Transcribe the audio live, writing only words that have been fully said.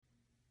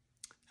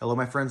Hello,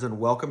 my friends, and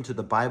welcome to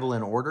the Bible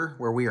in Order,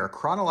 where we are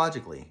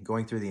chronologically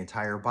going through the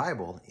entire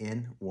Bible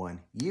in 1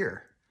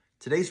 year.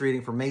 Today's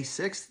reading for May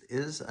 6th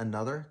is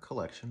another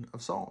collection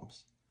of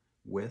Psalms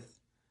with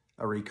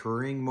a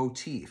recurring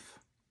motif,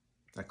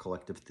 a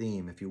collective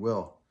theme, if you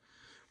will.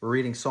 We're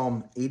reading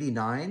Psalm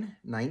 89,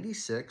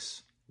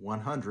 96,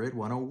 100,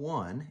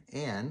 101,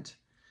 and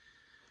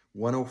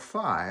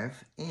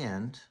 105,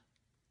 and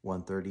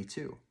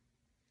 132.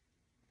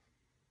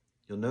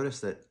 You'll notice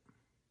that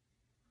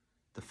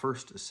the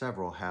first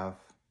several have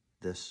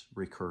this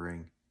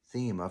recurring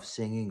theme of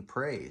singing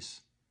praise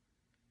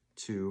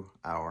to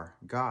our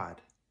God.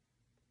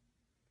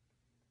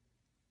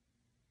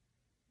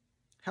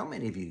 How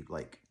many of you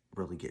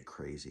really get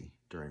crazy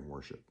during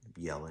worship,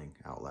 yelling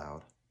out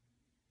loud,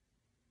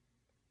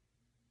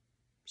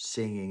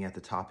 singing at the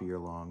top of your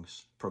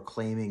lungs,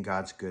 proclaiming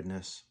God's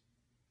goodness?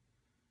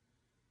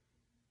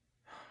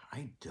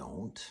 I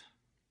don't.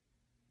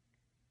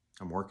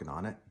 I'm working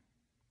on it.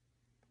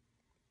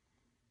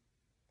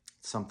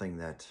 Something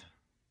that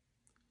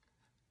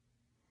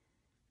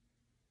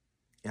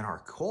in our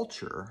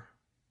culture,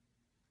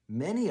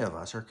 many of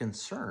us are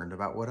concerned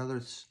about what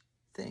others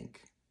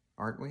think,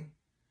 aren't we?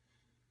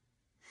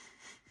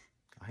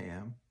 I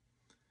am.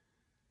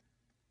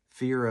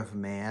 Fear of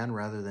man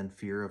rather than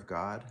fear of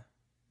God.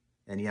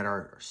 And yet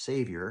our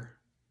Savior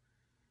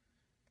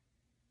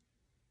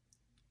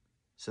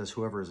says,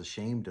 whoever is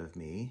ashamed of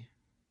me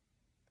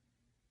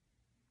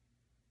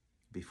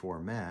before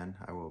men,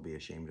 I will be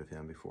ashamed of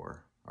him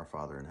before our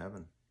Father in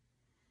heaven.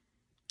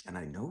 And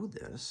I know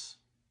this,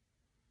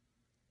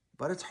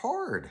 but it's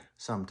hard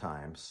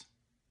sometimes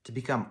to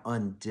become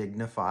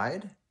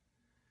undignified,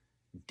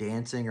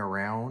 dancing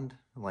around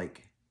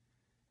like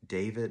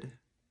David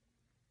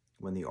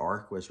when the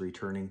ark was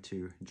returning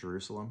to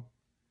Jerusalem.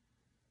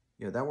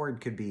 You know, that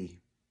word could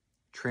be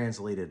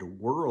translated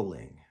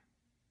whirling.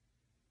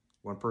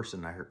 One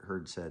person I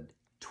heard said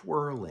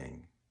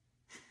twirling.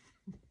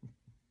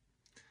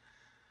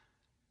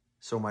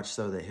 So much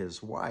so that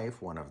his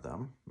wife, one of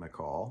them,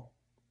 Michal,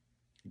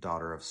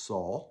 daughter of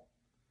Saul,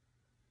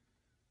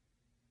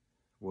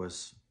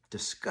 was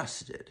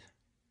disgusted.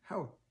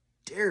 How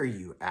dare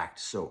you act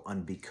so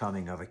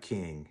unbecoming of a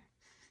king?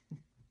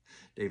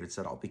 David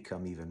said, I'll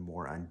become even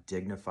more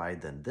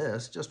undignified than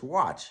this. Just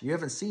watch. You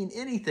haven't seen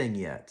anything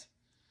yet.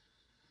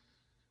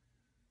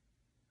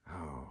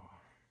 Oh.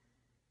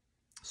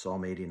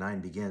 Psalm 89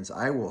 begins,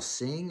 I will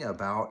sing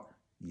about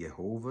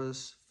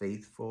Jehovah's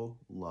faithful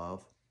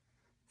love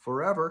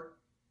forever.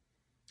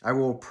 I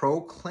will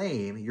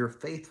proclaim your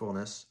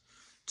faithfulness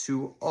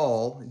to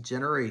all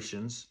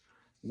generations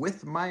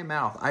with my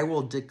mouth. I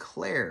will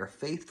declare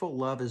faithful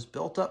love is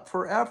built up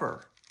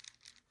forever.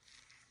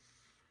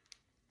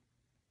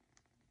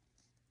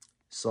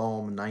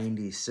 Psalm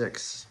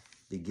 96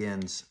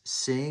 begins,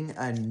 sing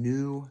a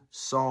new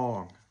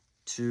song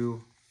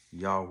to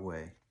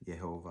Yahweh,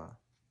 Jehovah,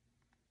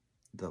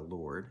 the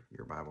Lord,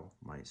 your Bible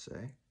might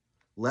say.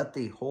 Let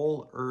the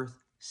whole earth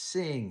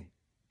sing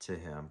to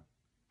him.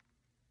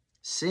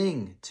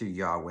 Sing to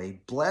Yahweh,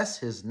 bless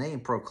his name,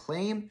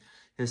 proclaim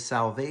his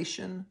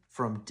salvation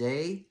from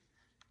day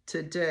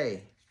to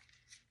day.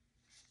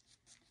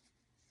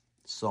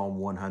 Psalm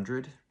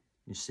 100,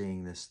 you're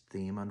seeing this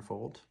theme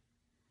unfold.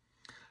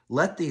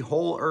 Let the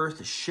whole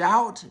earth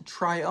shout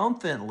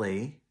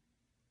triumphantly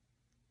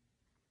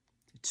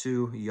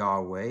to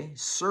Yahweh.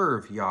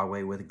 Serve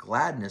Yahweh with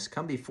gladness.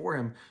 Come before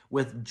him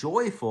with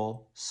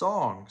joyful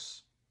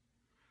songs.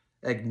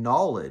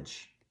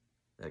 Acknowledge.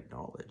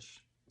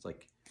 It's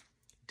like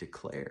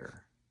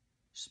declare.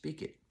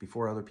 Speak it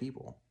before other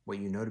people, what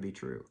you know to be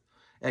true.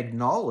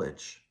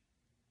 Acknowledge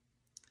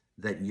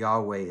that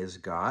Yahweh is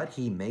God.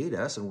 He made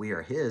us and we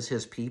are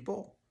his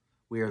people.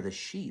 We are the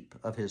sheep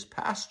of his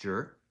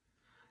pasture.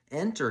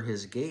 Enter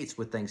his gates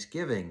with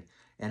thanksgiving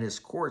and his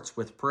courts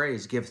with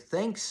praise. Give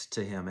thanks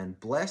to him and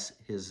bless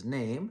his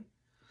name.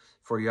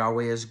 For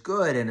Yahweh is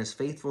good and his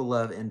faithful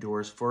love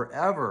endures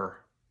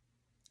forever.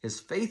 His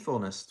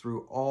faithfulness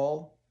through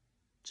all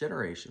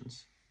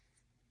generations.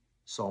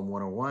 Psalm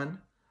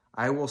 101,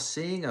 I will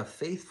sing of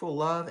faithful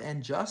love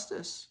and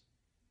justice.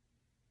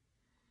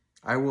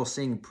 I will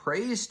sing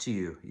praise to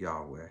you,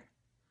 Yahweh.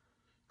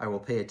 I will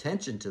pay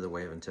attention to the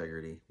way of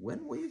integrity.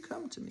 When will you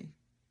come to me?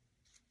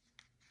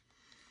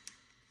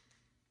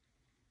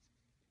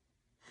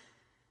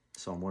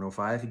 Psalm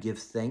 105, give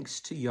thanks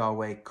to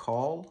Yahweh,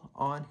 call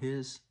on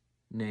his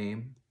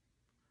name,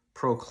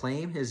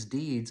 proclaim his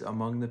deeds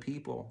among the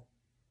people.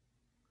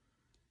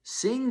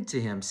 Sing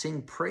to him,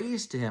 sing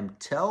praise to him,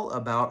 tell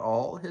about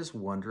all his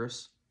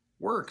wondrous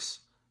works,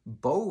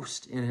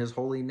 boast in his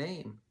holy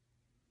name.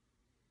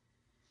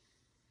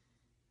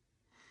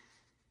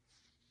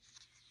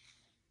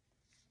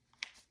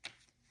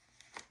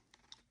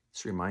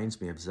 This reminds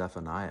me of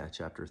Zephaniah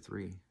chapter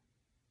 3.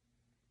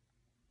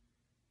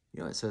 You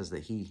know, it says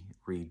that he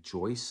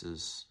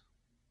rejoices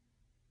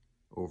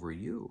over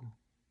you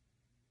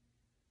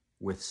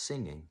with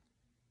singing.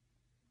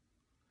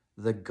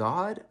 The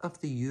God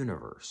of the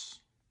universe,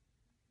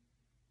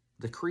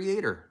 the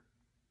creator,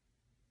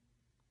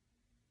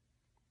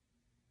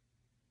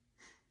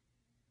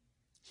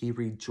 He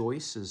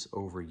rejoices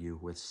over you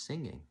with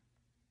singing.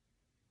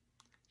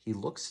 He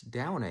looks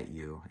down at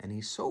you and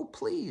he's so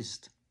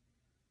pleased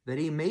that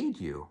he made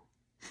you.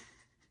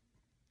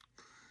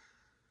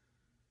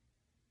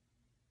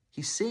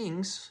 He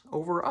sings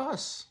over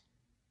us.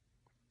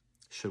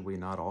 Should we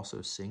not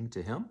also sing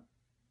to him?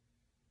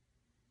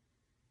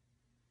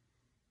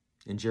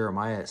 In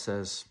Jeremiah it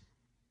says,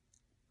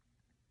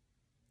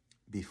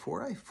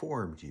 before I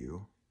formed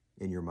you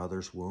in your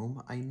mother's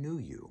womb, I knew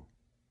you,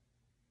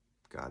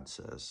 God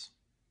says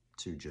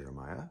to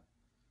Jeremiah.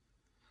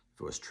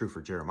 If it was true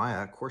for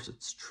Jeremiah, of course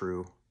it's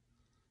true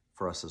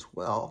for us as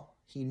well.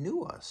 He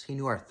knew us. He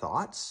knew our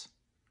thoughts.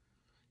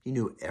 He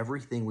knew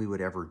everything we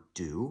would ever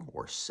do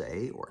or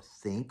say or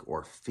think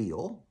or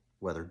feel,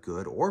 whether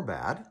good or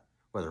bad,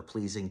 whether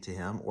pleasing to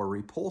him or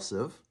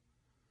repulsive.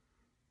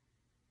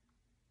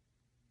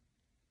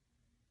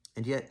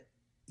 And yet,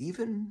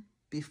 even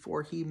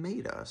before he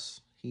made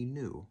us, he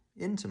knew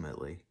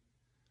intimately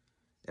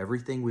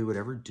everything we would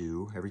ever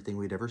do, everything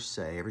we'd ever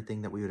say,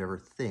 everything that we would ever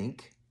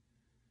think.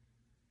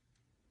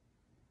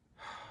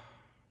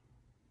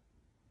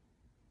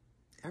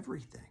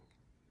 Everything.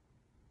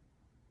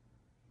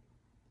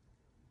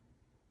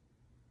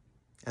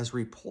 As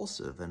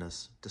repulsive and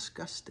as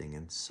disgusting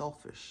and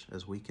selfish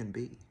as we can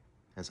be,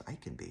 as I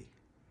can be.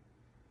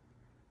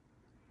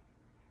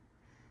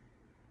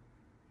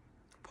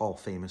 Paul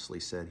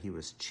famously said he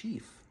was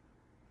chief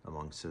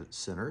among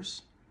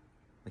sinners,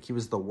 like he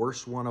was the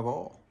worst one of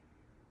all.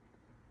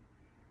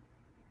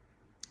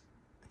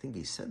 I think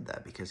he said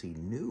that because he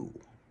knew.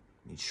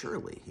 I mean,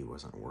 surely he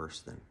wasn't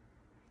worse than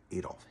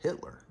Adolf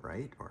Hitler,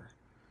 right? Or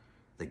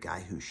the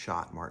guy who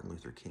shot Martin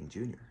Luther King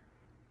Jr.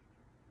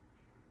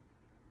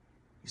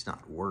 He's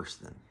not worse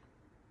than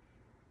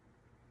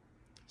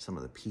some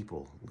of the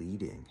people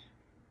leading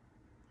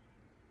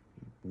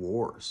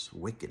wars,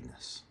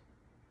 wickedness.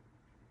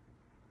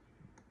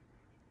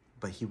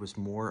 But he was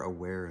more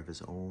aware of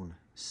his own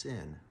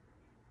sin.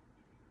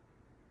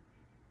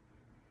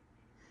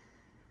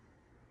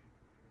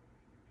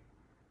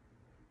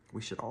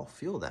 We should all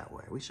feel that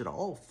way. We should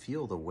all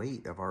feel the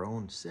weight of our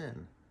own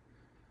sin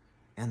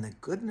and the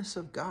goodness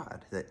of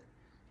God, that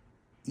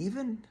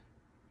even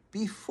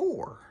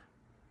before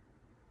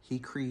he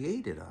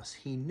created us,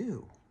 he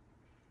knew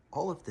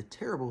all of the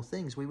terrible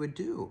things we would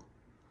do,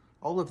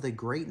 all of the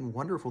great and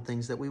wonderful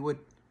things that we would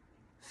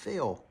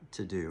fail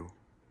to do.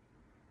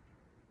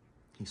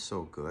 He's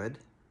so good.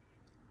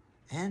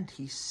 And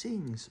he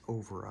sings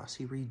over us.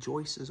 He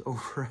rejoices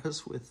over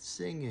us with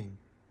singing.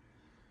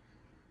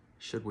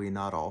 Should we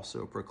not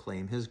also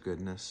proclaim his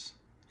goodness,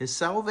 his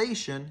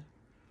salvation,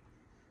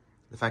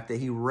 the fact that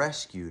he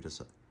rescued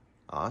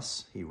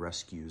us, he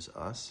rescues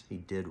us, he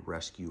did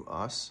rescue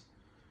us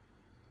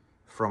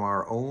from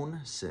our own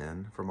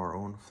sin, from our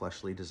own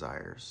fleshly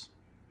desires.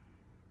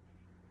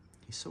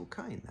 He's so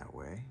kind that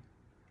way,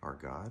 our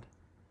God.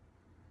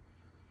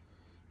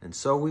 And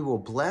so we will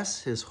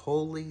bless his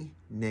holy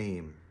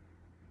name.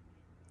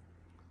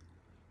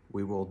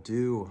 We will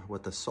do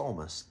what the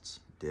psalmists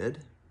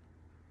did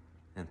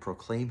and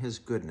proclaim his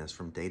goodness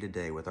from day to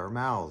day with our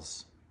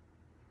mouths,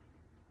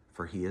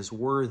 for he is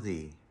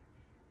worthy.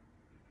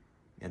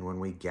 And when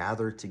we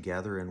gather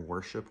together in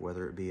worship,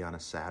 whether it be on a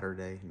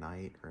Saturday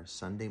night or a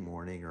Sunday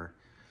morning or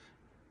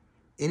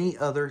any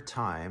other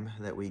time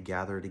that we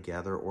gather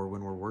together, or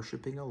when we're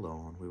worshiping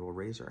alone, we will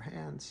raise our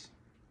hands.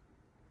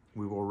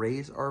 We will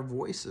raise our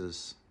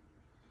voices.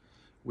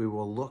 We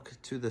will look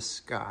to the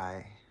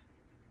sky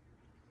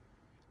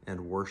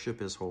and worship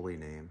his holy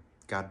name.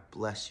 God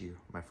bless you,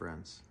 my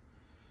friends.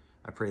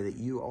 I pray that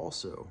you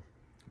also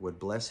would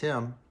bless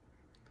him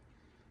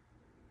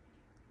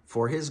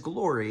for his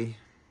glory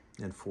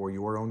and for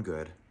your own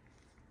good.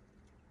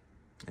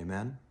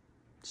 Amen.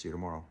 See you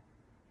tomorrow.